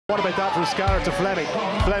What about that from Scarlett to Fleming?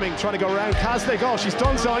 Fleming trying to go around Caslick. Oh, she's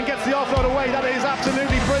done so and gets the offload away. That is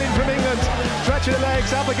absolutely brilliant from England. Stretching the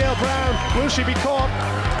legs, Abigail Brown. Will she be caught?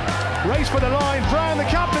 Race for the line. Brown, the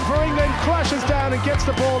captain for England, crashes down and gets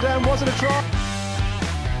the ball down. Was it a try?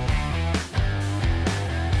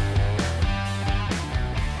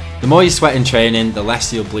 The more you sweat in training, the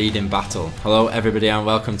less you'll bleed in battle. Hello everybody and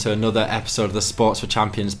welcome to another episode of the Sports for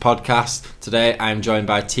Champions podcast. Today I'm joined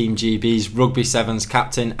by Team GB's Rugby Sevens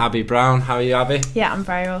captain, Abbie Brown. How are you, Abbie? Yeah, I'm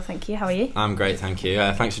very well, thank you. How are you? I'm great, thank you.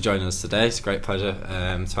 Thanks for joining us today. It's a great pleasure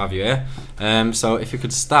to have you here. So if you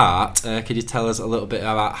could start, could you tell us a little bit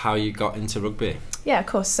about how you got into rugby? Yeah, of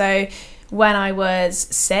course. So when I was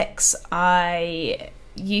 6, I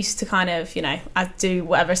used to kind of, I'd do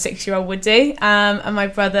whatever a 6-year-old would do. And my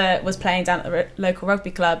brother was playing down at the local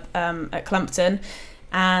rugby club at Clumpton.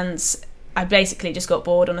 And I basically just got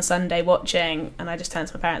bored on a Sunday watching, and I just turned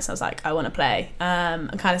to my parents and I was like, I want to play.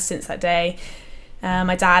 And kind of since that day,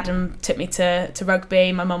 my dad took me to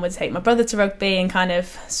rugby. My mum would take my brother to rugby and kind of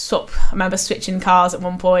swap. I remember switching cars at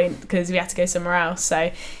one point because we had to go somewhere else.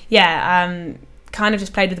 So yeah, kind of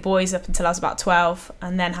just played with the boys up until I was about 12,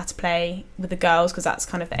 and then had to play with the girls because that's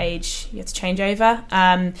kind of the age you had to change over.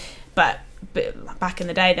 But back in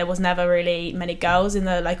the day, there was never really many girls in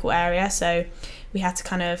the local area, so we had to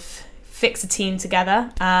kind of fix a team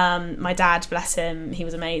together. My dad, bless him, he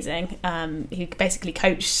was amazing. He basically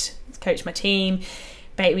coached my team.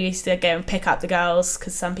 We used to go and pick up the girls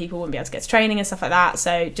because some people wouldn't be able to get to training and stuff like that,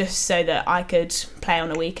 so just so that I could play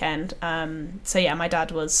on a weekend. So yeah, my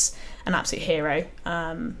dad was an absolute hero,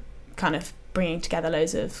 kind of bringing together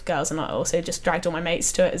loads of girls, and I also just dragged all my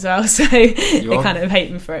mates to it as well, so they kind of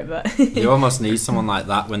hate me for it. But you almost need someone like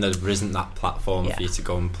that when there isn't that platform Yeah. for you to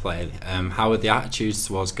go and play. How were the attitudes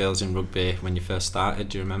towards girls in rugby when you first started?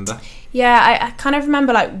 Do you remember? Yeah, I kind of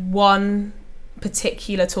remember like one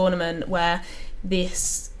particular tournament where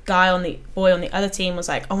this boy on the other team was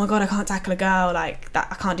like, oh my god, I can't tackle a girl, like that,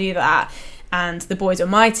 I can't do that. And the boys on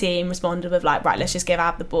my team responded with like, right, let's just give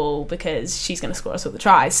Ab the ball because she's going to score us all the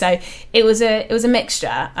tries. So it was a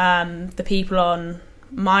mixture. The people on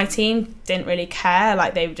my team didn't really care,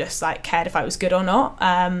 like they just like cared if I was good or not,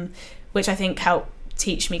 which I think helped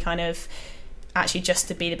teach me kind of actually just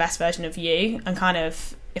to be the best version of you, and kind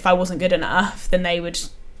of if I wasn't good enough, then they would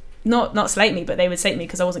not slate me, but they would slate me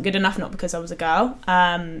because I wasn't good enough, not because I was a girl.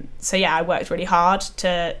 So yeah, I worked really hard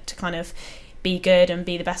to kind of be good and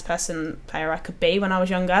be the best player I could be when I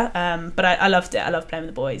was younger. But I loved it. I loved playing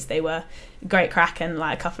with the boys. They were great crack, and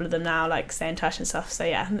like a couple of them now like stay in touch and stuff. So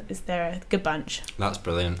yeah, they're a good bunch. That's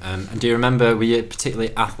brilliant. And do you remember, were you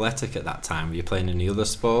particularly athletic at that time? Were you playing any other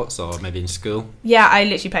sports or maybe in school? Yeah, I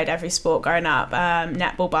literally played every sport growing up.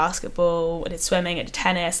 Netball, basketball, I did swimming, I did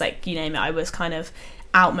tennis, like you name it. I was kind of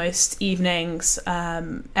out most evenings.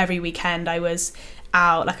 Every weekend I was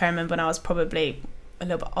out. Like I remember when I was probably a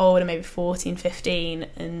little bit older, maybe 14, 15,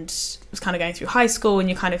 and was kind of going through high school, and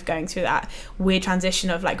you're kind of going through that weird transition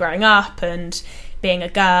of like growing up and being a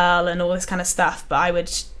girl and all this kind of stuff. But I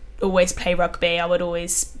would always play rugby. I would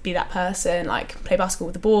always be that person, like play basketball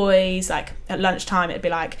with the boys. Like at lunchtime it'd be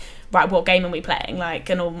like, right, what game are we playing? Like,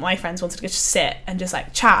 and all my friends wanted to just sit and just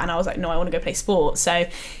like chat, and I was like, no, I want to go play sports. So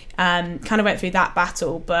kind of went through that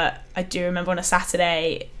battle. But I do remember on a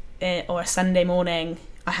Saturday or a Sunday morning,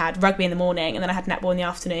 I had rugby in the morning and then I had netball in the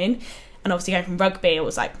afternoon. And obviously going from rugby, it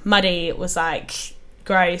was like muddy, it was like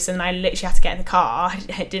gross, and I literally had to get in the car. I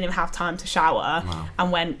didn't even have time to shower. Wow.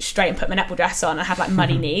 And went straight and put my netball dress on. I had like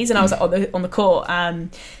muddy knees, and I was like on the court.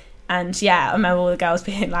 And yeah, I remember all the girls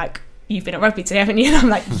being like, you've been at rugby today, haven't you? And I'm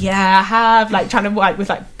like, yeah, I have, like trying to wipe with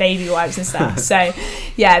like baby wipes and stuff. So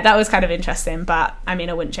yeah, that was kind of interesting, but I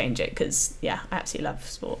mean, I wouldn't change it because yeah, I absolutely love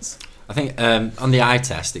sports. I think on the eye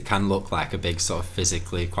test it can look like a big sort of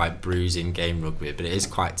physically quite bruising game, rugby, but it is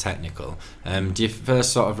quite technical. Do you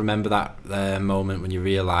first sort of remember that moment when you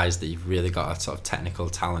realised that you've really got a sort of technical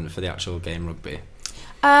talent for the actual game rugby?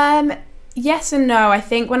 Yes and no. I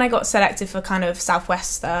think when I got selected for kind of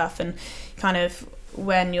Southwest stuff, and kind of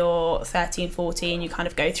when you're 13, 14, you kind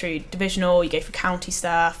of go through divisional, you go through county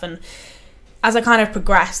stuff, and as I kind of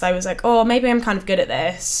progressed, I was like, oh, maybe I'm kind of good at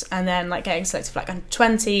this. And then like getting selected for like under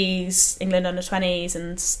 20s, England under 20s,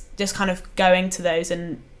 and just kind of going to those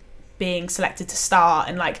and being selected to start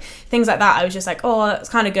and like things like that. I was just like, oh, that's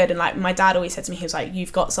kind of good. And like my dad always said to me, he was like,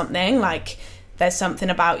 you've got something, like there's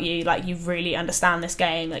something about you, like you really understand this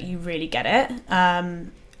game, like you really get it.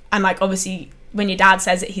 And like obviously when your dad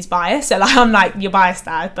says it, he's biased, so like I'm like, you're biased,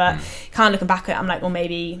 Dad, but kind of looking back at it, I'm like, well,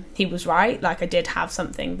 maybe he was right. Like I did have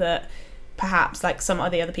something that perhaps like some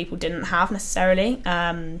of the other people didn't have necessarily.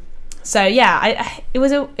 So yeah, it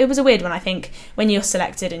was a weird one. I think when you're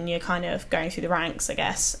selected and you're kind of going through the ranks, I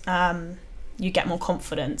guess, you get more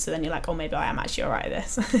confidence, so then you're like, oh, maybe I am actually alright at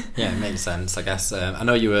this. Yeah, it makes sense, I guess. I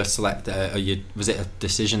know you were selected, was it a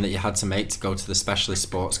decision that you had to make to go to the specialist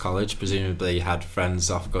sports college? Presumably you had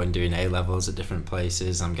friends off going doing A-levels at different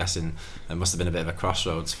places. I'm guessing it must have been a bit of a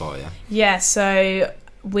crossroads for you. Yeah, so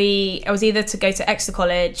I was either to go to Exeter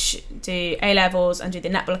College, do A-levels and do the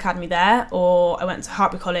netball academy there, or I went to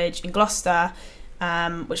Hartbury College in Gloucester,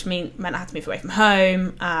 which meant I had to move away from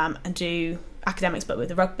home and do academics but with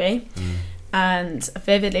the rugby. And I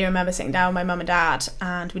vividly remember sitting down with my mum and dad,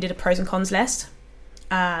 and we did a pros and cons list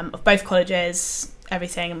of both colleges,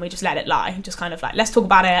 everything, and we just let it lie, just kind of like, let's talk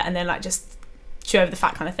about it, and then like just chew over the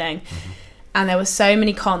fat kind of thing. And there were so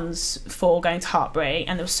many cons for going to Hartbury,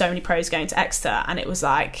 and there were so many pros going to Exeter, and it was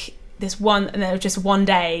like this one, and there was just one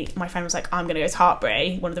day my friend was like, I'm going to go to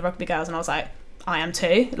Hartbury, one of the rugby girls, and I was like, I am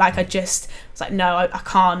too. Like I was like, no, I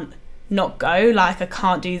can't not go, like I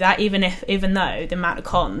can't do that, even though the amount of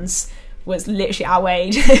cons was literally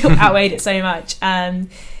outweighed it so much. And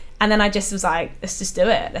then I just was like, let's just do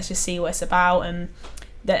it, let's just see what it's about. And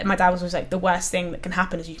that my dad was always like, the worst thing that can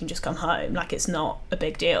happen is you can just come home, like it's not a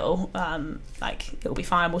big deal, like it'll be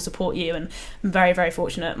fine, we'll support you. And I'm very, very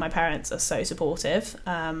fortunate, my parents are so supportive,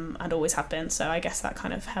 and always have been, so I guess that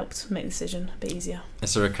kind of helped make the decision a bit easier.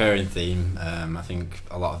 It's a recurring theme. I think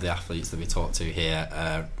a lot of the athletes that we talk to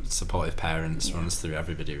here, supportive parents runs through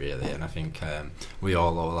everybody really, and I think we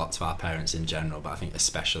all owe a lot to our parents in general, but I think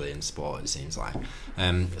especially in sport it seems like.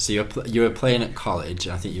 So you were playing at college,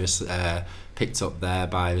 and I think you were picked up there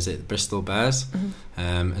by, was it Bristol Bears?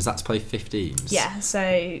 Is that to play 15s? Yeah,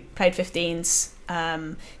 so played 15s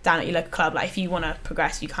down at your local club. Like if you want to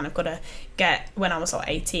progress, you kind of got to get, when I was like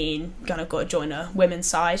 18, kind of got to join a women's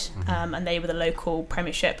side, and they were the local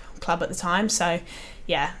Premiership club at the time. So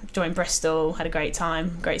yeah, joined Bristol, had a great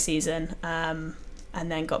time, great season, and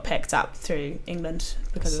then got picked up through England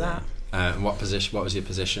because of that. What was your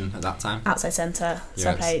position at that time? Outside centre.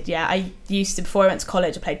 So I played, I used to, before I went to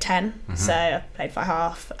college, I played 10. So I played for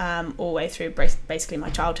half all the way through basically my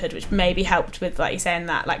childhood, which maybe helped with, like you're saying,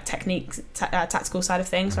 that like technique, tactical side of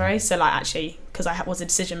things, sorry. So like actually, because I was a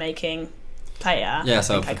decision-making player. Yeah,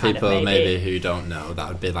 so for people maybe who don't know, that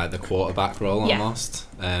would be like the quarterback role almost.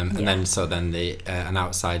 And then the an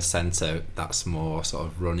outside centre, that's more sort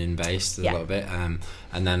of running based a little bit.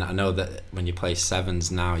 And then I know that when you play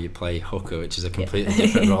sevens now, you play hooker, which is a completely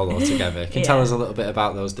different role altogether. Can you tell us a little bit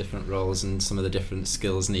about those different roles and some of the different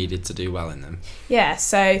skills needed to do well in them? Yeah,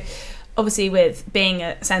 so obviously with being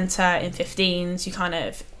a centre in 15s,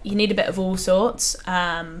 you need a bit of all sorts,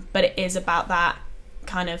 but it is about that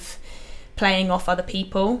kind of playing off other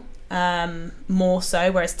people more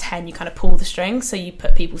so, whereas 10 you kind of pull the strings, so you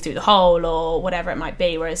put people through the hole or whatever it might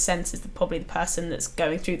be, whereas centre is probably the person that's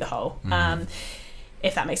going through the hole.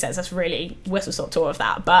 If that makes sense. That's really whistle-stop tour of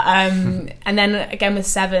that, but and then again with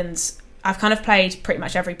sevens, I've kind of played pretty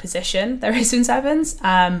much every position there is in sevens,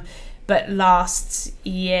 but last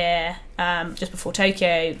year, just before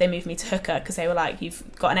Tokyo, they moved me to hooker because they were like, you've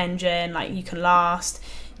got an engine, like you can last,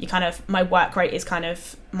 my work rate is kind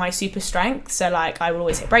of my super strength, so like I will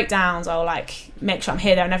always hit breakdowns, I'll like make sure I'm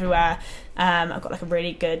here, there and everywhere. I've got like a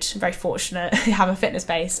really good, very fortunate, have a fitness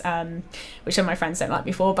base, which some of my friends don't like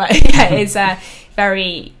before, but yeah, it's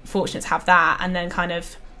very fortunate to have that. And then kind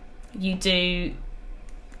of you do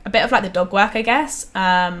a bit of like the dog work, I guess,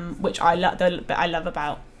 which I love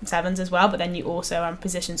about sevens as well, but then you also are in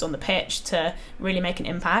positions on the pitch to really make an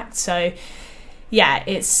impact. So yeah,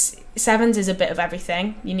 sevens is a bit of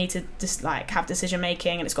everything. You need to just like have decision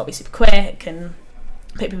making, and it's got to be super quick and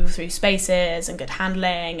put people through spaces and good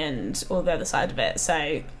handling and all the other side of it.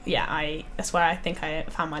 So yeah, that's where I think I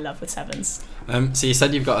found my love with sevens. So you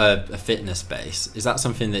said you've got a fitness base. Is that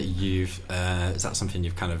something that you've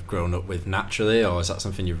kind of grown up with naturally, or is that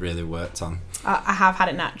something you've really worked on? I have had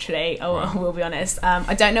it naturally. I will be honest.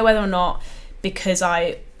 I don't know whether or not because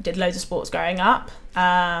I did loads of sports growing up,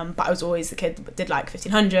 but I was always the kid that did like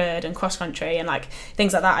 1500 and cross country and like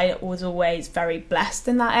things like that. I was always very blessed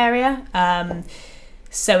in that area.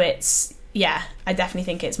 So I definitely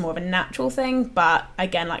think it's more of a natural thing, but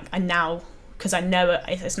again, like because I know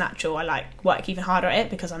it's natural, I like work even harder at it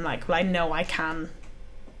because I'm like, well, I know I can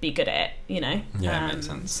be good at it, Yeah, it makes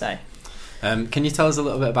sense. So can you tell us a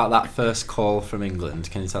little bit about that first call from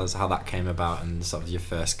England? Can you tell us how that came about and sort of your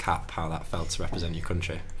first cap, how that felt to represent your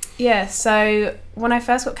country? Yeah, so when I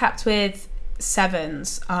first got capped with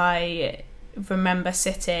sevens, I remember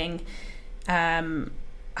sitting,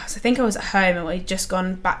 I think I was at home and we'd just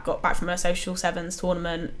got back from a social sevens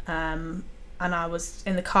tournament, and and I was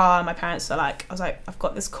in the car, and my parents were like, I was like, I've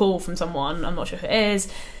got this call from someone, I'm not sure who it is,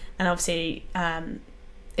 and obviously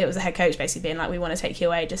it was the head coach basically being like, we want to take you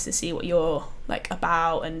away just to see what you're like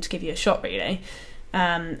about and give you a shot, really.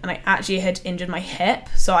 And I actually had injured my hip,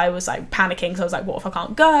 so I was like panicking, so I was like, what if I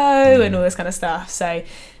can't go, and all this kind of stuff. So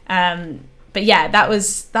but yeah, that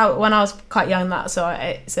was when I was quite young, so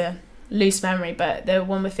it's a loose memory, but the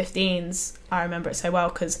one with 15s, I remember it so well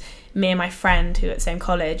because me and my friend who at the same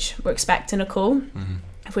college were expecting a call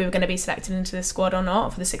if we were going to be selected into the squad or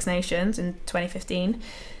not for the Six Nations in 2015,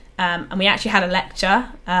 and we actually had a lecture,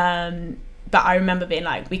 but I remember being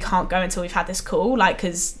like, we can't go until we've had this call, like,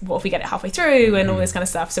 because what if we get it halfway through and all this kind of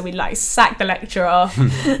stuff. So we like sacked the lecture off.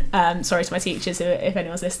 Sorry to my teachers if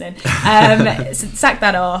anyone's listening. Sacked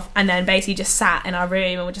that off, and then basically just sat in our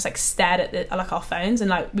room and we just like stared at like our phones, and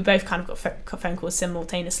like we both kind of got phone calls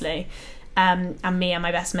simultaneously. And me and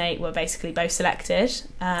my best mate were basically both selected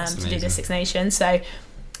to do the Six Nations. So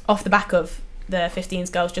off the back of the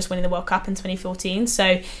 15s girls just winning the World Cup in 2014.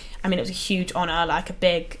 So I mean, it was a huge honour, like a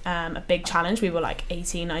big challenge. We were like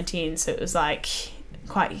 18, 19, so it was like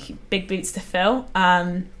quite big boots to fill.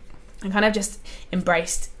 And kind of just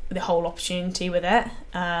embraced the whole opportunity with it.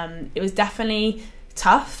 It was definitely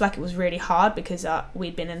tough, like it was really hard because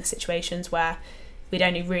we'd been in the situations where we'd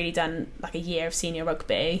only really done like a year of senior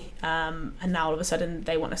rugby, and now all of a sudden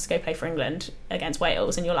they want us to go play for England against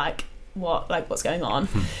Wales, and you're like, what? Like, what's going on?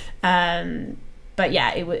 But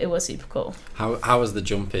yeah, it was super cool. How was the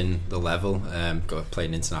jump in the level,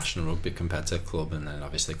 playing international rugby compared to club and then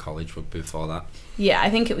obviously college rugby before that? Yeah, I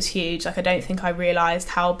think it was huge. Like, I don't think I realised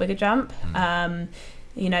how big a jump.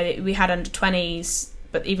 You know, we had under 20s,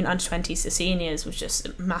 but even under 20s to seniors was just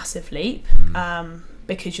a massive leap.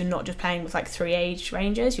 Because you're not just playing with like 3 age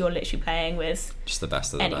ranges, you're literally playing with just the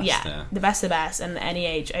best of the best. Yeah, the best of the best, and any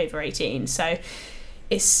age over 18. So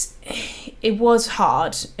it was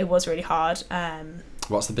hard. It was really hard.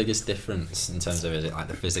 What's the biggest difference in terms of, is it like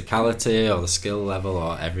the physicality or the skill level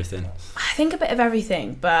or everything? I think a bit of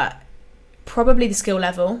everything, but probably the skill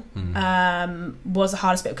level was the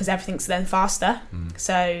hardest bit because everything's then faster.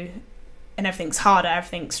 So, and everything's harder,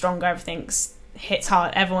 everything's stronger, everything's hits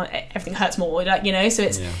hard. Everything hurts more. Like, you know, so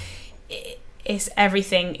it's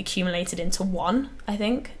everything accumulated into one, I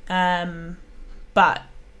think. But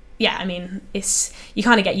yeah, I mean, you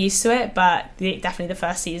kind of get used to it, but definitely the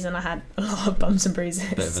first season I had a lot of bumps and bruises.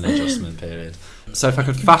 Bit of an adjustment period. So if I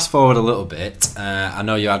could fast forward a little bit, I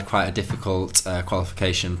know you had quite a difficult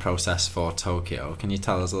qualification process for Tokyo. Can you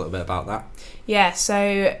tell us a little bit about that? Yeah,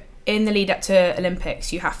 so in the lead up to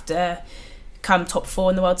Olympics, you have to come top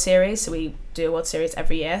 4 in the World Series. So we do a World Series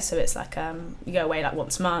every year. So it's like you go away like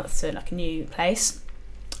once a month to like a new place.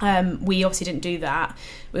 We obviously didn't do that.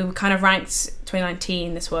 We were kind of ranked,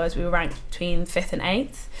 2019 we were ranked between 5th and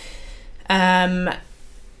 8th.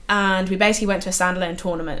 And we basically went to a standalone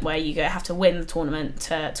tournament where you have to win the tournament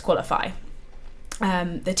to qualify.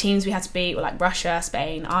 The teams we had to beat were like Russia,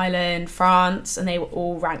 Spain, Ireland, France, and they were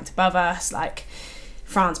all ranked above us. Like,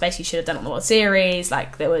 France basically should have done it on the World Series.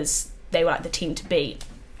 Like, they were like the team to beat.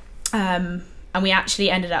 And we actually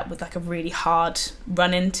ended up with like a really hard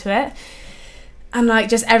run into it. And like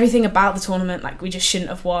just everything about the tournament, like we just shouldn't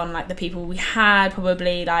have won. Like the people we had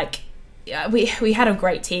probably like, we had a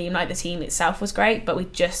great team. Like the team itself was great, but we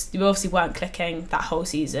obviously weren't clicking that whole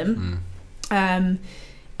season. And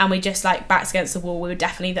we just like backs against the wall. We were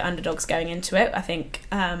definitely the underdogs going into it. I think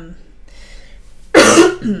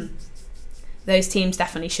those teams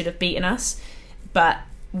definitely should have beaten us, but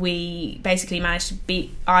we basically managed to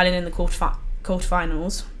beat Ireland in the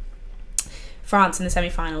quarterfinals, France in the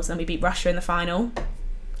semi-finals, and we beat Russia in the final.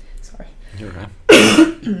 Sorry. You're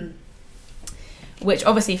right. Which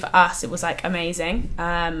obviously for us it was like amazing,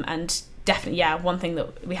 and definitely one thing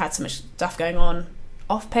that we had so much stuff going on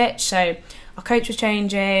off pitch. So our coach was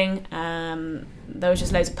changing. There was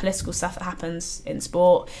just loads of political stuff that happens in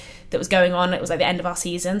sport that was going on. It was like the end of our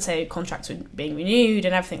season, so contracts were being renewed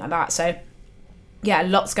and everything like that. So yeah,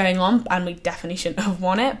 lots going on, and we definitely shouldn't have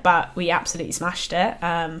won it, but we absolutely smashed it.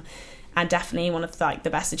 And definitely one of like the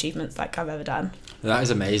best achievements like I've ever done. That is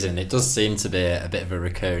amazing. It does seem to be a bit of a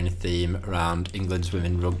recurring theme around England's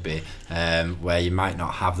women rugby, where you might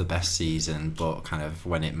not have the best season, but kind of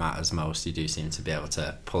when it matters most, you do seem to be able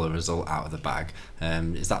to pull a result out of the bag.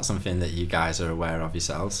 Is that something that you guys are aware of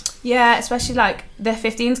yourselves? Yeah, especially like the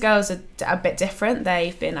 15s girls are a bit different.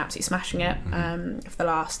 They've been absolutely smashing it for the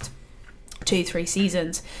last 2-3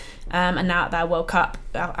 seasons. And now at their World Cup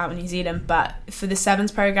out in New Zealand. But for the Sevens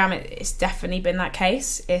programme, it's definitely been that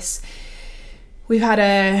case. We've had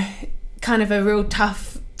a kind of a real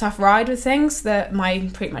tough tough ride with things that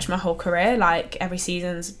pretty much my whole career. Like every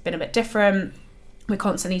season's been a bit different. We're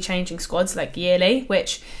constantly changing squads like yearly,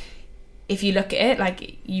 which if you look at it,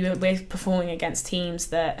 like we're performing against teams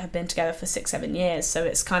that have been together for 6-7 years, so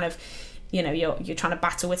it's kind of, you know, you're trying to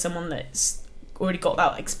battle with someone that's already got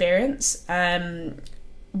that experience,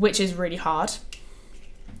 which is really hard.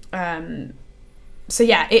 So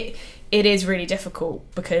yeah, it is really difficult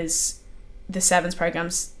because the Sevens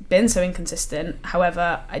program's been so inconsistent.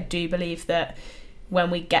 However, I do believe that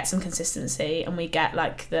when we get some consistency and we get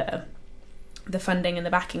like the funding and the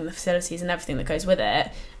backing, the facilities and everything that goes with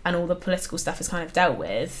it, and all the political stuff is kind of dealt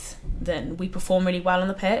with, then we perform really well on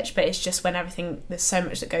the pitch. But it's just when there's so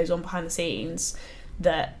much that goes on behind the scenes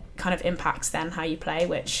that kind of impacts then how you play,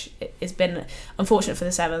 which has been unfortunate for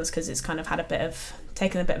the Sevens because it's kind of had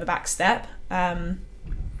taken a bit of a back step.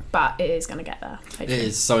 But it is going to get there, hopefully. It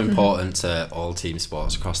is so important to all team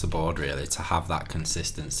sports across the board, really, to have that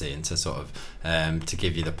consistency and to sort of to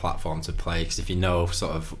give you the platform to play. Because if you know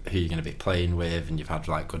sort of who you're going to be playing with and you've had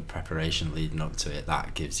like good preparation leading up to it,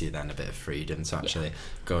 that gives you then a bit of freedom to actually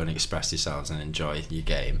go and express yourselves and enjoy your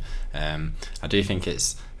game. I do think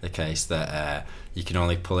it's the case that you can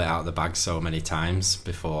only pull it out of the bag so many times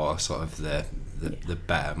before sort of the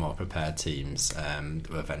better, more prepared teams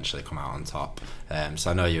will eventually come out on top.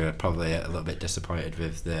 So I know you were probably a little bit disappointed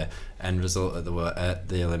with the end result at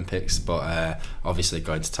the Olympics, but obviously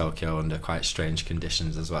going to Tokyo under quite strange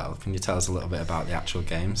conditions as well. Can you tell us a little bit about the actual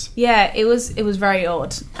games? Yeah, it was very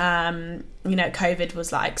odd. You know, COVID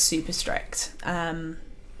was like super strict.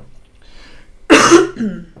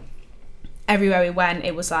 Everywhere we went,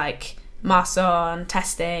 it was like masks on,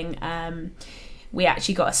 testing. We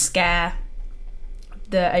actually got a scare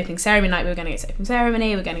the opening ceremony night. We were going to go to the opening ceremony,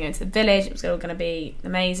 we were going to go into the village, it was all going to be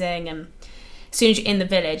amazing, and as soon as you're in the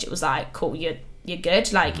village, it was like, cool, you're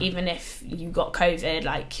good, like even if you got COVID,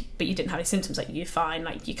 like, but you didn't have any symptoms, like you're fine,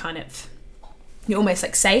 like you're almost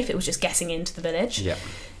like safe. It was just getting into the village.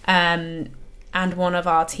 And one of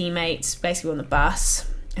our teammates basically on the bus,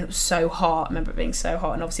 and it was so hot, I remember it being so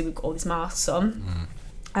hot, and obviously we've got all these masks on,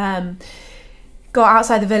 got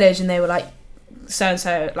outside the village and they were like,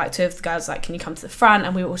 so-and-so, like two of the girls, like, can you come to the front?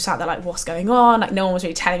 And we were all sat there like, what's going on? Like no one was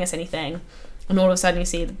really telling us anything. And all of a sudden you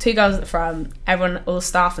see the two girls at the front, everyone, all the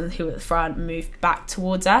staff and who were at the front moved back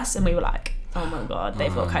towards us, and we were like, oh my god,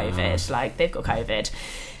 they've got COVID, like they've got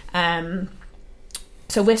COVID.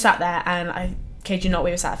 So we're sat there, and I kid you not,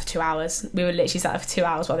 we were sat there for 2 hours. We were literally sat there for 2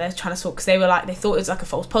 hours while they were trying to sort, because they were like, they thought it was like a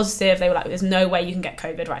false positive. They were like, there's no way you can get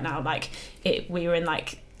COVID right now. Like we were in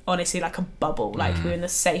like, honestly, like a bubble. Like we were in the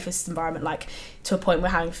safest environment, like to a point we're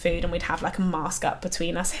having food and we'd have like a mask up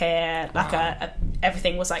between us here, like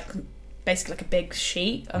everything was like basically like a big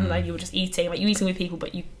sheet, and like you were just eating, like you eating with people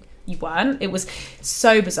but you weren't. It was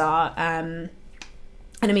so bizarre, and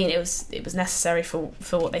I mean it was necessary for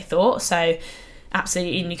what they thought, so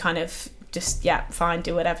absolutely. And you kind of just fine,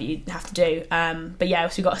 do whatever you have to do, but yeah,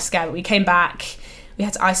 so we got scared, but we came back, we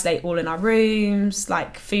had to isolate all in our rooms,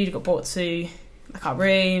 like food got brought to like our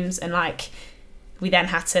rooms, and like we then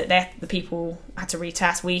the people had to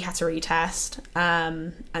retest, we had to retest,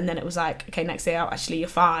 and then it was like, okay, next day out, actually you're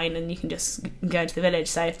fine and you can just go into the village.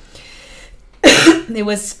 So it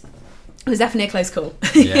was definitely a close call.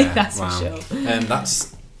 That's for sure.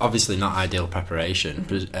 That's obviously not ideal preparation,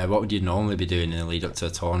 but what would you normally be doing in the lead up to a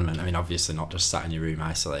tournament? I mean, obviously not just sat in your room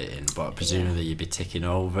isolating, but presumably you'd be ticking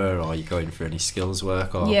over, or you're going for any skills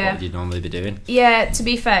work, or what would you normally be doing? Yeah, to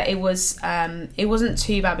be fair, it wasn't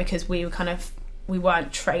too bad because we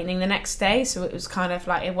weren't training the next day, so it was kind of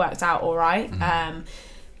like it worked out all right.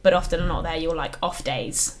 But often or not, there you're like off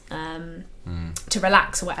days to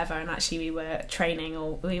relax or whatever, and actually we were training,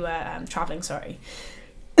 or we were traveling. Sorry.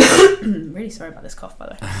 Really sorry about this cough, by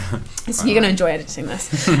the way. So you're going to enjoy editing this.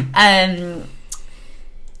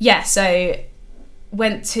 So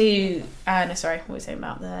went to what were we saying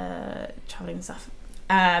about the travelling and stuff?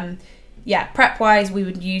 Prep wise, we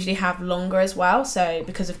would usually have longer as well, so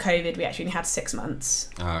because of COVID we actually only had 6 months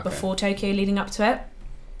before Tokyo leading up to it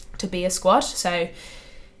to be a squad. So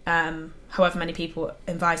however many people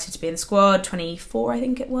invited to be in the squad, 24 I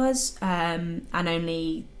think it was, and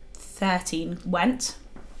only 13 went.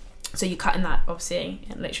 So you're cutting that obviously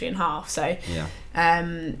literally in half. So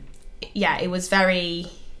it was very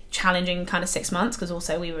challenging kind of 6 months, because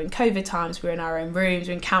also we were in COVID times, we were in our own rooms,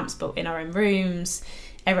 we were in camps but in our own rooms,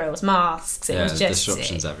 everywhere was masks, it was just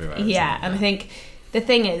disruptions everywhere. And I think the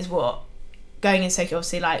thing is, going in Tokyo,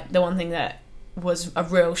 obviously like the one thing that was a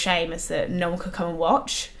real shame is that no one could come and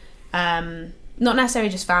watch, not necessarily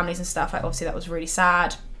just families and stuff, like obviously that was really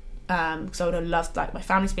sad, because I would have loved like my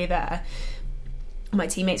family to be there. my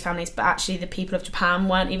teammates' families, but actually the people of Japan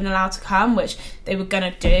weren't even allowed to come, which they were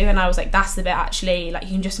gonna do. And I was like, that's the bit actually, like,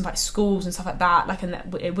 you can just invite schools and stuff like that, like, and that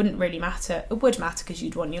it wouldn't really matter. It would matter because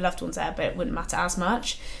you'd want your loved ones there, but it wouldn't matter as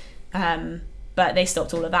much. But they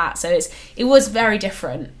stopped all of that, so it was very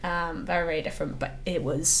different, very, very different. But it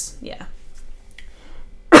was, yeah,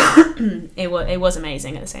 it was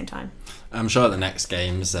amazing at the same time. I'm sure at the next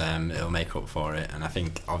games it'll make up for it, and I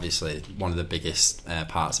think obviously one of the biggest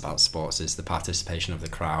parts about sports is the participation of the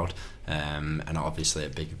crowd, and obviously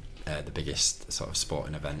the biggest sort of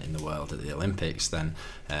sporting event in the world at the Olympics. Then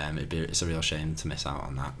it's a real shame to miss out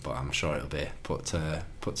on that, but I'm sure it'll be put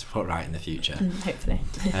right in the future. Hopefully.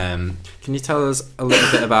 Can you tell us a little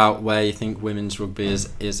bit about where you think women's rugby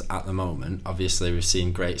is at the moment? Obviously we've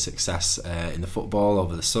seen great success in the football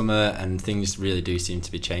over the summer, and things really do seem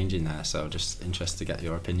to be changing there, so just interested to get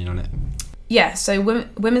your opinion on it. Yeah, so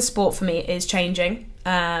women's sport for me is changing.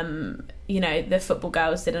 The football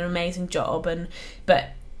girls did an amazing job,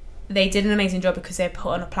 but they did an amazing job because they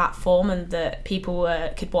put on a platform and that people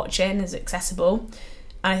could watch it and it was accessible.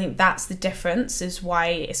 And I think that's the difference, is why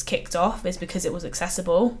it's kicked off, is because it was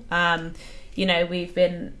accessible. People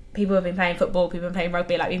have been playing football, people have been playing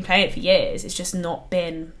rugby, like, we've been playing it for years. It's just not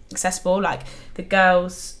been accessible. Like, the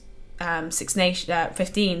girls, Six Nations,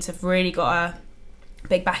 15s have really got a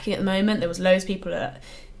big backing at the moment. There was loads of people at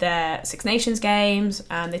their Six Nations games,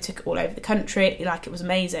 and they took it all over the country. Like, it was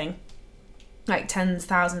amazing. Like, tens,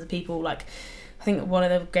 thousands of people. Like, I think one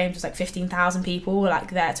of the games was like 15,000 people were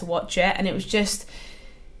like there to watch it, and it was just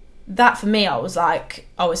that for me. I was like,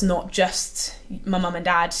 oh, it's not just my mum and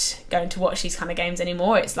dad going to watch these kind of games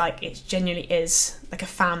anymore. It's like, it genuinely is like a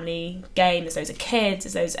family game. There's loads of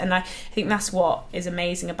kids, and I think that's what is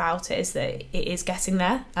amazing about it, is that it is getting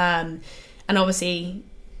there. And obviously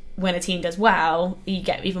when a team does well, you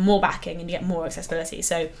get even more backing and you get more accessibility.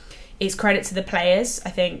 So it's credit to the players, I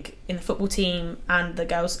think, in the football team and the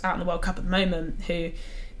girls out in the World Cup at the moment, who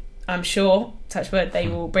I'm sure, touch wood, they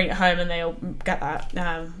will bring it home and they'll get that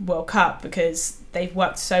World Cup, because they've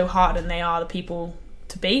worked so hard and they are the people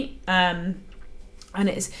to beat. And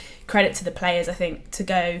it's credit to the players, I think, to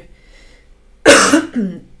go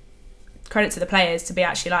credit to the players to be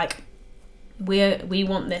actually like, we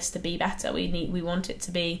want this to be better. We want it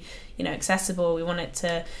to be, accessible. We want it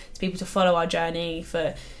to people to follow our journey,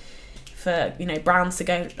 for brands to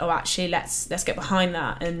go, oh, actually let's get behind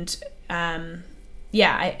that. And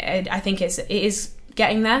I think it is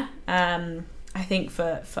getting there. I think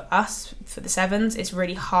for us, for the sevens, it's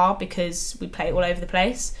really hard because we play all over the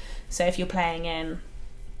place. So if you're playing in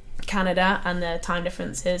Canada and the time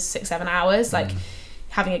difference is 6-7 hours, like,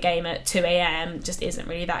 having a game at 2 a.m. just isn't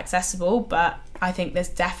really that accessible. But I think there's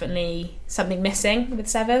definitely something missing with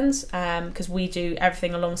sevens, because we do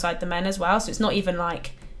everything alongside the men as well. So it's not even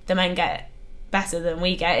like the men get better than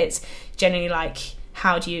we get. It's generally like,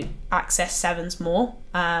 how do you access sevens more?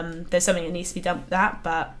 There's something that needs to be done with that.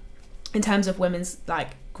 But in terms of women's like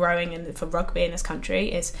growing and for rugby in this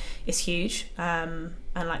country is huge. And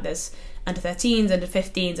like, there's under 13s, under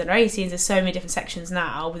 15s, under 18s. There's so many different sections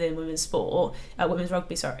now within women's sport, women's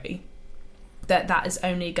rugby, sorry, that is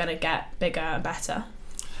only going to get bigger and better.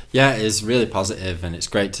 Yeah, it is really positive, and it's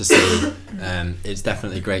great to see. It's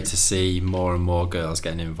definitely great to see more and more girls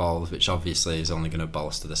getting involved, which obviously is only going to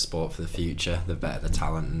bolster the sport for the future. The better the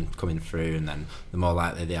talent coming through, and then the more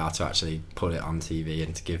likely they are to actually put it on TV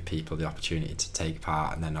and to give people the opportunity to take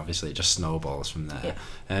part, and then obviously it just snowballs from there.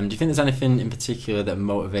 Yeah. Do you think there's anything in particular that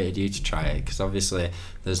motivated you to try it? Because obviously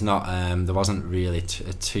there's not, there wasn't really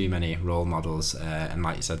too many role models, and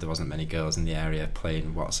like you said, there wasn't many girls in the area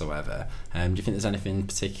playing whatsoever. Do you think there's anything in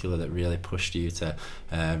particular that really pushed you to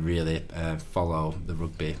really follow the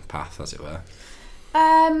rugby path, as it were?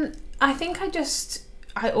 I think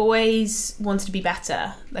I always wanted to be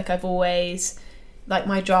better. Like, I've always, like,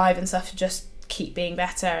 my drive and stuff to just keep being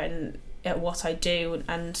better and at what I do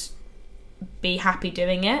and be happy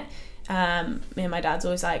doing it. Me and my dad's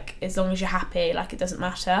always like, as long as you're happy, like, it doesn't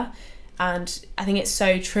matter. And I think it's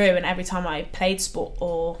so true. And every time I played sport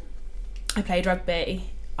or I played rugby,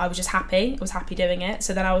 I was just happy. I was happy doing it.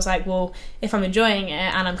 So then I was like, well, if I'm enjoying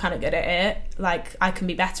it and I'm kind of good at it, like, I can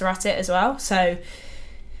be better at it as well. So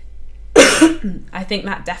I think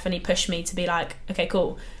that definitely pushed me to be like, okay,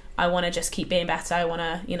 cool, I want to just keep being better. I want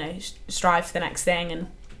to, strive for the next thing. And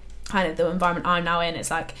kind of the environment I'm now in,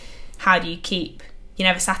 it's like, how do you keep, you're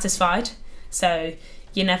never satisfied. So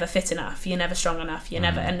you're never fit enough, you're never strong enough, you're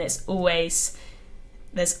never, and there's always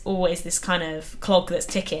this kind of clog that's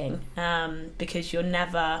ticking, because you're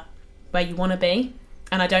never where you want to be.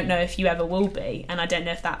 And I don't know if you ever will be, and I don't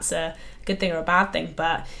know if that's a good thing or a bad thing,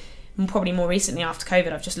 but and probably more recently after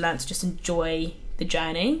COVID, I've just learned to just enjoy the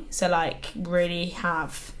journey. So like really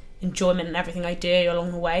have enjoyment in everything I do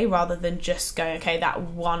along the way, rather than just going, okay, that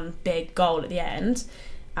one big goal at the end.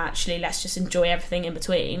 Actually, let's just enjoy everything in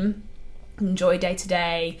between, enjoy day to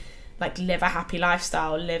day, like live a happy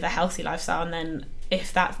lifestyle, live a healthy lifestyle, and then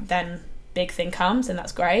if that then big thing comes, then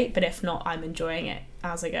that's great, but if not, I'm enjoying it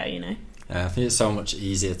as I go, you know. I think it's so much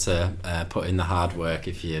easier to put in the hard work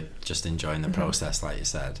if you're just enjoying the process, like you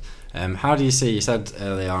said. How do you see, you said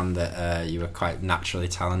early on that you were quite naturally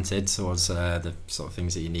talented towards the sort of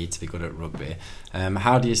things that you need to be good at rugby.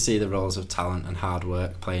 How do you see the roles of talent and hard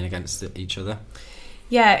work playing against each other?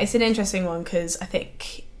 Yeah, it's an interesting one, because I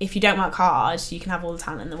think if you don't work hard, you can have all the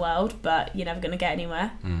talent in the world, but you're never going to get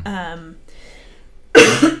anywhere.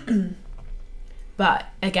 But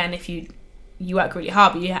again, if you work really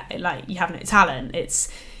hard, but you have no talent,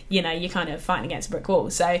 it's, you know, you're kind of fighting against a brick wall.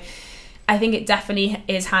 So I think it definitely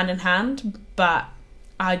is hand in hand, but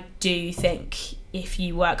I do think if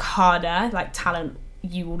you work harder, like talent,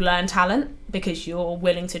 you will learn talent, because you're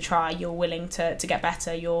willing to try, you're willing to get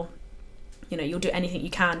better, you'll do anything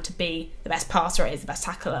you can to be the best passer, the best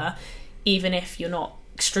tackler, even if you're not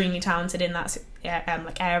extremely talented in that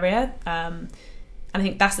area. And I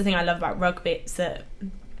think that's the thing I love about rugby. It's that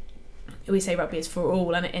we say rugby is for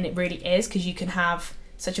all, and it really is, because you can have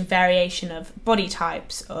such a variation of body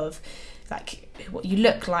types, of like what you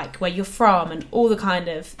look like, where you're from, and all the kind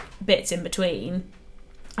of bits in between.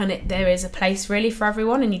 And there is a place really for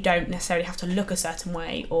everyone, and you don't necessarily have to look a certain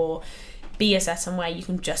way or be a certain way. You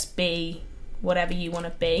can just be whatever you want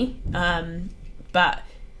to be. But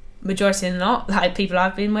majority of not, like people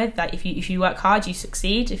I've been with, like if you work hard, you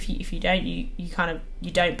succeed. If you don't, you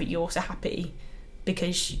don't, but you're also happy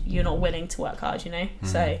because you're not willing to work hard, you know.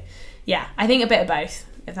 So yeah, I think a bit of both,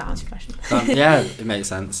 if that answers your question. Yeah, it makes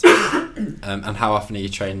sense. And how often are you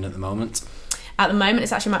training at the moment? At the moment,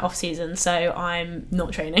 it's actually my off season, so I'm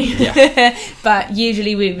not training. Yeah. But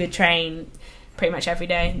usually we would train pretty much every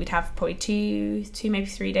day. We'd have probably two maybe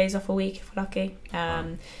 3 days off a week if we're lucky.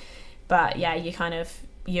 But yeah,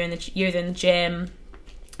 you're in the gym,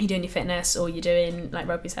 you're doing your fitness, or you're doing like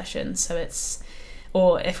rugby sessions. So it's,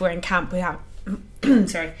 or if we're in camp, we have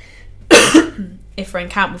sorry. If we're in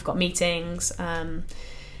camp, we've got meetings, and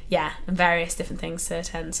various different things to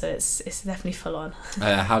attend. So it's definitely full on.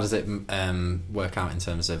 How does it work out in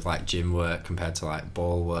terms of like gym work compared to like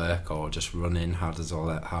ball work or just running? How do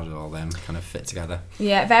all them kind of fit together?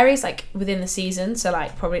 Yeah, it varies like within the season. So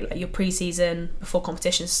like probably like your pre-season, before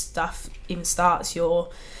competition stuff even starts,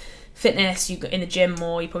 your fitness, you go in the gym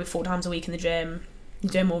more. You're probably 4 times a week in the gym.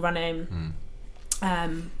 You're doing more running,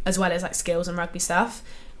 as well as like skills and rugby stuff.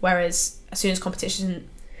 Whereas as soon as competition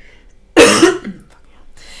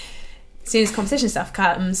stuff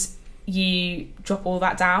comes, you drop all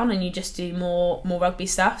that down and you just do more rugby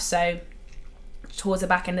stuff. So towards the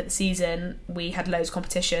back end of the season, we had loads of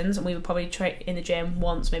competitions, and we would probably train in the gym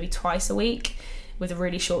once, maybe twice a week, with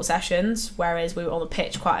really short sessions. Whereas we were on the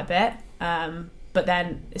pitch quite a bit. But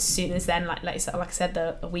then as soon as then, like I said,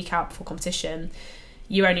 a week out before competition,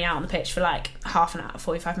 you're only out on the pitch for like half an hour,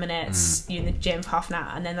 45 minutes. You're in the gym for half an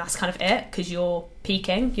hour, and then that's kind of it, because you're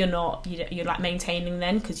peaking. You're like maintaining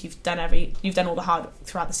then, because you've done all the hard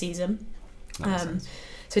throughout the season.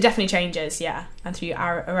 So it definitely changes, yeah. And through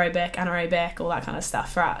aerobic, anaerobic, all that kind of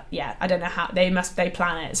stuff. I don't know how they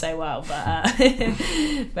plan it so well, but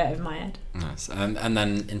but in my head. Nice. And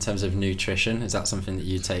then in terms of nutrition, is that something that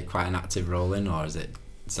you take quite an active role in, or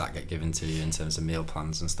does that get given to you in terms of meal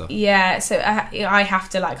plans and stuff? Yeah, so I have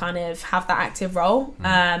to like kind of have that active role.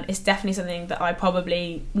 It's definitely something that I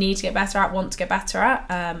probably need to get better at, want to get better at,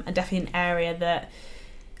 and definitely an area that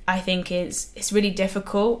I think it's really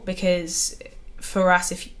difficult, because for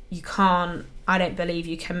us, if you can't, I don't believe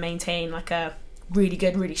you can maintain like a really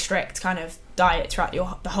good, really strict kind of diet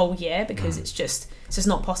throughout the whole year, because it's just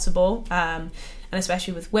not possible. And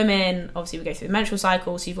especially with women, obviously we go through the menstrual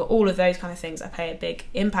cycle, so you've got all of those kind of things that play a big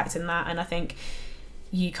impact in that. And I think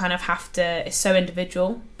you kind of have to, it's so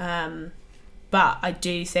individual, but I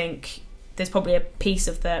do think there's probably a piece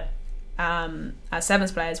of that, as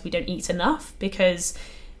sevens players, we don't eat enough, because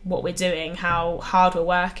what we're doing, how hard we're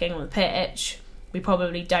working on the pitch, we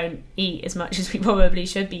probably don't eat as much as we probably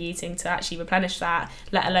should be eating to actually replenish that,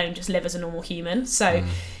 let alone just live as a normal human. So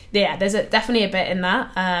yeah, there's definitely a bit in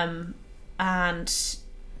that, and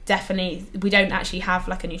definitely we don't actually have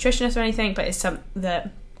like a nutritionist or anything, but it's something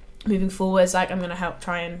that moving forwards, like I'm going to help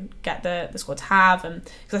try and get the squad to have, and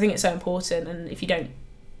because I think it's so important. And if you don't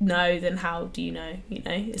know, then how do you know?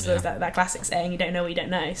 It's always that classic saying, you don't know what you don't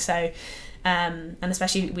know. So and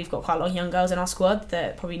especially we've got quite a lot of young girls in our squad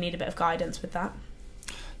that probably need a bit of guidance with that.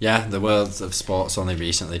 Yeah, the world of sports only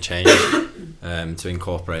recently changed to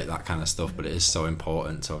incorporate that kind of stuff, but it is so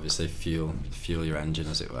important to obviously fuel your engine,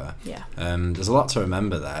 as it were. Yeah. There's a lot to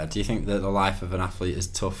remember there. Do you think that the life of an athlete is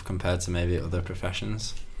tough compared to maybe other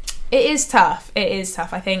professions? It is tough. It is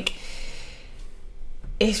tough. I think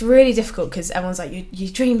it's really difficult because everyone's like,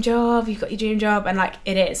 your dream job, you've got your dream job, and like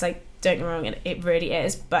it is, like, don't get me wrong, it really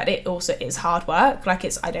is, but it also is hard work. Like,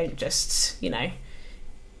 I don't just,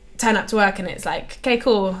 turn up to work and it's like, okay,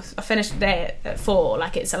 cool, I finished the day at 4.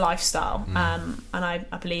 Like, it's a lifestyle. And I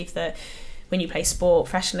believe that when you play sport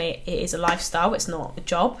professionally, it is a lifestyle, it's not a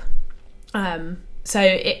job.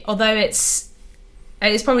 So although it's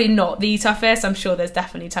probably not the toughest, I'm sure there's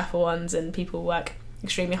definitely tougher ones and people work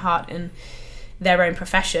extremely hard in their own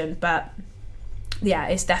profession, but yeah,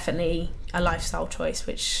 it's definitely a lifestyle choice,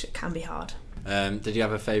 which can be hard. Did you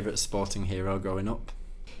have a favourite sporting hero growing up?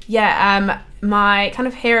 Yeah, my kind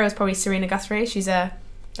of hero is probably Serena Guthrie. She's a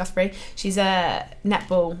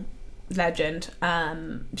netball legend.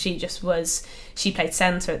 She played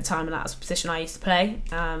centre at the time, and that was the position I used to play.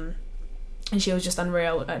 And she was just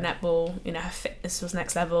unreal at netball. Her fitness was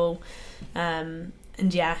next level. And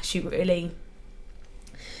yeah, she really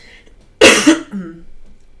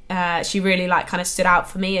like kind of stood out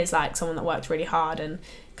for me as like someone that worked really hard and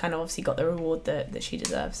kind of obviously got the reward that she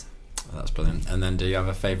deserves. Oh, that's brilliant. And then, do you have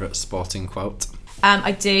a favourite sporting quote?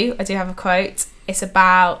 I do have a quote. It's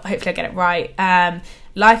about, hopefully I get it right,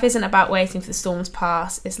 life isn't about waiting for the storm to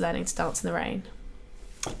pass, it's learning to dance in the rain.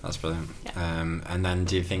 That's brilliant. Yeah. And then,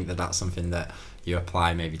 do you think that that's something that you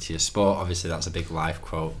apply maybe to your sport? Obviously that's a big life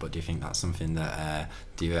quote, but do you think that's something that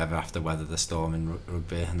do you ever have to weather the storm in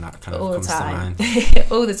rugby and that kind of comes to mind?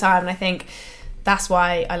 All the time. And I think that's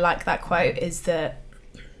why I like that quote, is that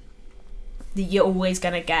you're always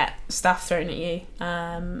going to get stuff thrown at you,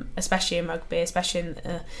 especially in rugby, especially in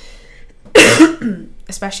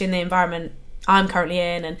the environment I'm currently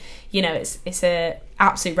in, and it's a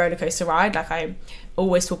absolute rollercoaster ride. Like, I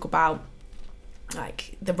always talk about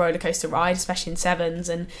like the rollercoaster ride, especially in sevens,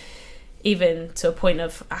 and even to a point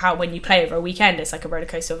of how when you play over a weekend, it's like a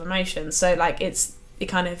rollercoaster of emotions. So like it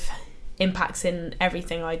kind of impacts in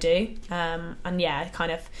everything I do, and yeah,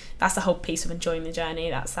 kind of that's the whole piece of enjoying the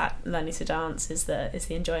journey. That's that learning to dance is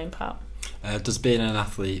the enjoying part. Does being an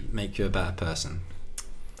athlete make you a better person?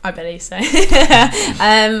 I believe so.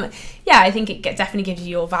 Yeah, I think it definitely gives you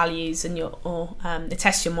your values and it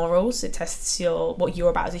tests your morals. It tests what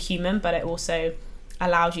you're about as a human, but it also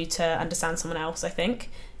allows you to understand someone else. I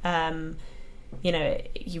think,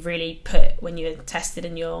 you really put, when you're tested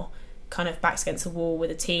and you're kind of backs against the wall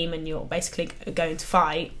with a team and you're basically going to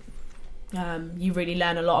fight, you really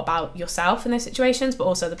learn a lot about yourself in those situations, but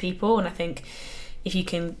also the people. And I think if you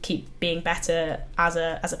can keep being better as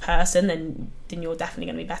a person, then you're definitely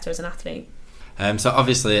going to be better as an athlete. So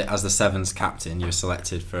obviously, as the Sevens captain, you were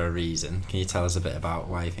selected for a reason. Can you tell us a bit about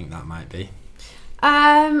why you think that might be?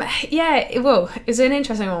 Yeah, well, it's an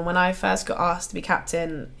interesting one. When I first got asked to be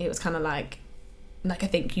captain, it was kind of like I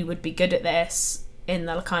think you would be good at this in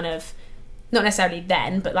the kind of, not necessarily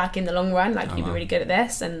then, but like in the long run, like you'd be really good at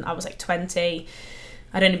this. And I was like 20,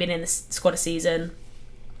 I'd only been in the squad a season,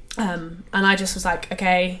 and I just was like,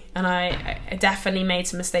 okay. And I definitely made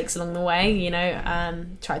some mistakes along the way,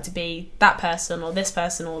 tried to be that person or this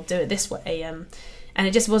person or do it this way, and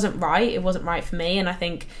it just wasn't right. It wasn't right for me. And I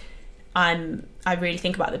think I really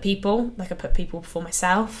think about the people. Like, I put people before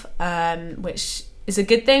myself, which is a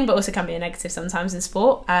good thing, but also can be a negative sometimes in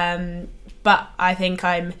sport. But I think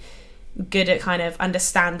I'm good at kind of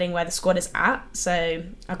understanding where the squad is at, so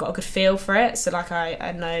I've got a good feel for it. So like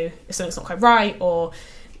I know if something's not quite right or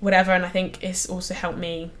whatever, and I think it's also helped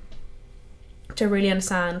me to really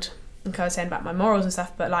understand, like I was saying about my morals and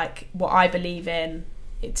stuff, but like what I believe in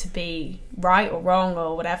it to be right or wrong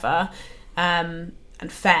or whatever, and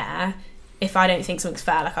fair. If I don't think something's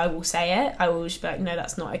fair, like I will say it. I will just be like, no,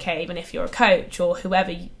 that's not okay. Even if you're a coach or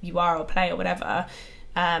whoever you are or play or whatever,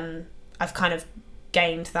 I've kind of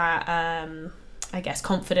gained that I guess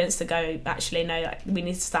confidence to go, actually no, like, we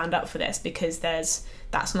need to stand up for this because that's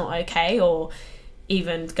not okay, or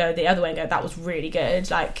even go the other way and go, that was really good,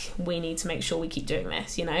 like we need to make sure we keep doing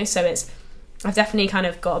this, so I've definitely kind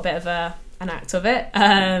of got a bit of an act of it,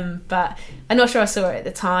 but I'm not sure I saw it at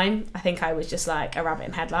the time. I think I was just like a rabbit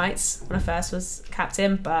in headlights when I first was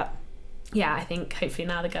captain, but yeah, I think hopefully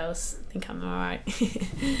now the girls think I'm alright.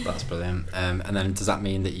 That's brilliant. And then does that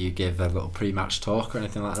mean that you give a little pre-match talk or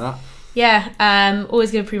anything like that? Yeah,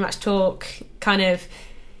 always give a pre-match talk. Kind of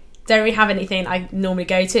don't really have anything I normally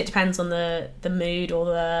go to. It depends on the mood or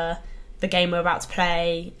the game we're about to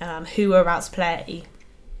play, who we're about to play.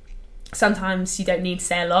 Sometimes you don't need to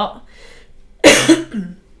say a lot.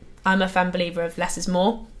 I'm a firm believer of less is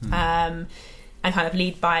more, and kind of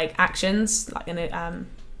lead by actions, like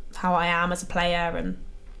how I am as a player and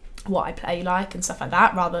what I play like and stuff like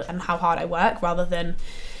that, and how hard I work, rather than,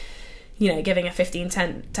 you know, giving a 15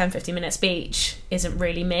 minute speech isn't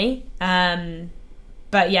really me.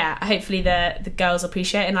 But yeah, hopefully the girls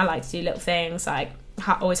appreciate it, and I like to do little things like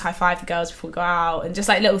always high five the girls before we go out, and just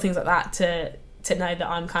like little things like that to know that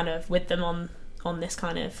I'm kind of with them on this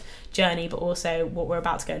kind of journey, but also what we're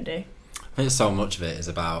about to go and do. I think so much of it is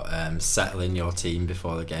about settling your team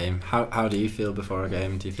before the game. How do you feel before a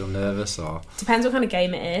game? Do you feel nervous, or? Depends what kind of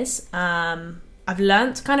game it is. I've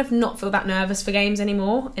learnt to kind of not feel that nervous for games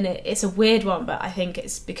anymore, and it's a weird one, but I think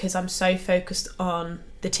it's because I'm so focused on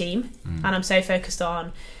the team, and I'm so focused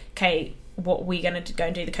on, okay, what we're going to go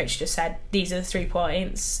and do. The coach just said, these are the 3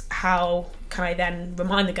 points. How can I then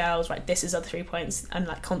remind the girls, right, this is the 3 points, and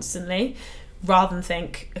like constantly, rather than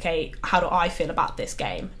think, okay, how do I feel about this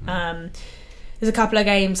game? There's a couple of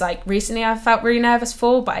games like recently I've felt really nervous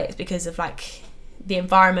for, but it's because of like the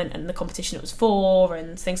environment and the competition it was for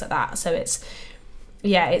and things like that. So it's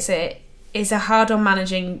a hard on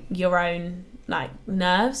managing your own like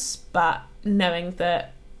nerves, but knowing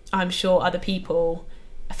that I'm sure other people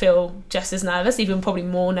feel just as nervous, even probably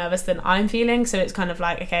more nervous than I'm feeling. So it's kind of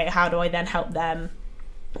like, okay, how do I then help them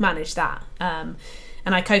manage that?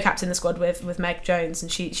 And I co-captain the squad with Meg Jones,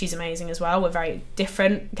 and she's amazing as well. We're very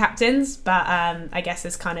different captains, but I guess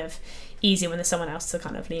it's kind of easier when there's someone else to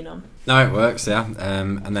kind of lean on. No, it works, yeah.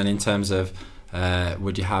 And then in terms of,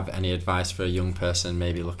 would you have any advice for a young person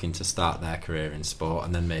maybe looking to start their career in sport,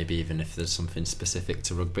 and then maybe even if there's something specific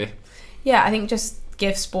to rugby? Yeah, I think just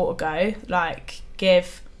give sport a go. Like,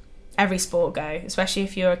 give every sport a go, especially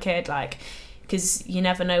if you're a kid, like, because you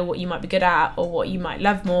never know what you might be good at or what you might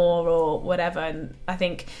love more or whatever. And I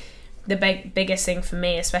think the biggest thing for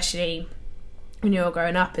me, especially when you're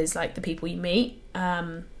growing up, is like the people you meet.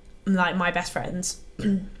 Like my best friends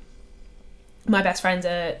are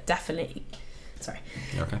definitely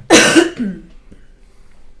Okay.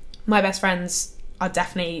 My best friends are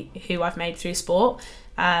definitely who I've made through sport.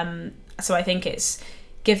 So I think it's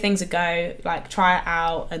give things a go, like try it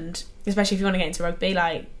out, and especially if you want to get into rugby,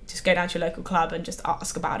 like just go down to your local club and just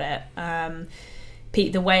ask about it.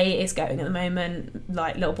 The way it's going at the moment,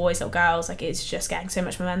 like little boys, little girls, like it's just getting so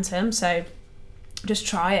much momentum. So just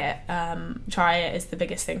try it. Try it is the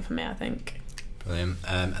biggest thing for me, I think. Brilliant.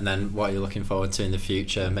 And then what are you looking forward to in the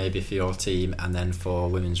future, maybe for your team and then for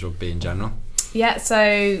women's rugby in general? Yeah,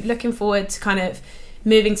 so looking forward to kind of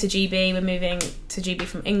moving to GB. We're moving to GB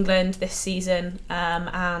from England this season,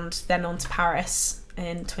 and then on to Paris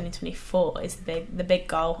in 2024 is the big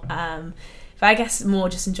goal. But I guess more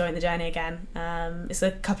just enjoying the journey again. It's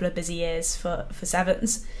a couple of busy years for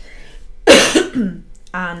Sevens,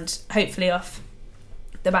 and hopefully off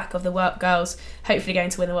the back of the work girls, hopefully going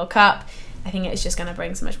to win the World Cup. I think it's just going to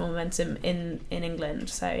bring so much more momentum in England.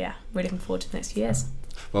 So yeah, really looking forward to the next few years.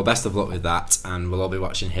 Well, best of luck with that, and we'll all be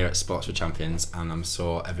watching here at Sports for Champions, and I'm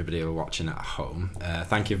sure everybody will be watching at home.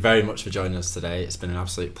 Thank you very much for joining us today. It's been an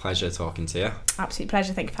absolute pleasure talking to you. Absolute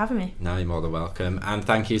pleasure. Thank you for having me. No, you're more than welcome. And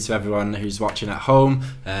thank you to everyone who's watching at home.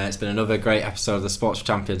 It's been another great episode of the Sports for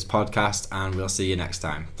Champions podcast, and we'll see you next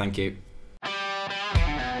time. Thank you.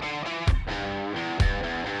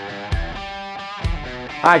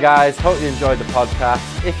 Hi guys, hope you enjoyed the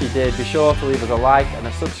podcast. If you did, be sure to leave us a like and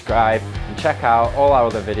a subscribe, and check out all our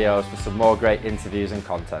other videos for some more great interviews and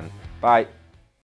content. Bye.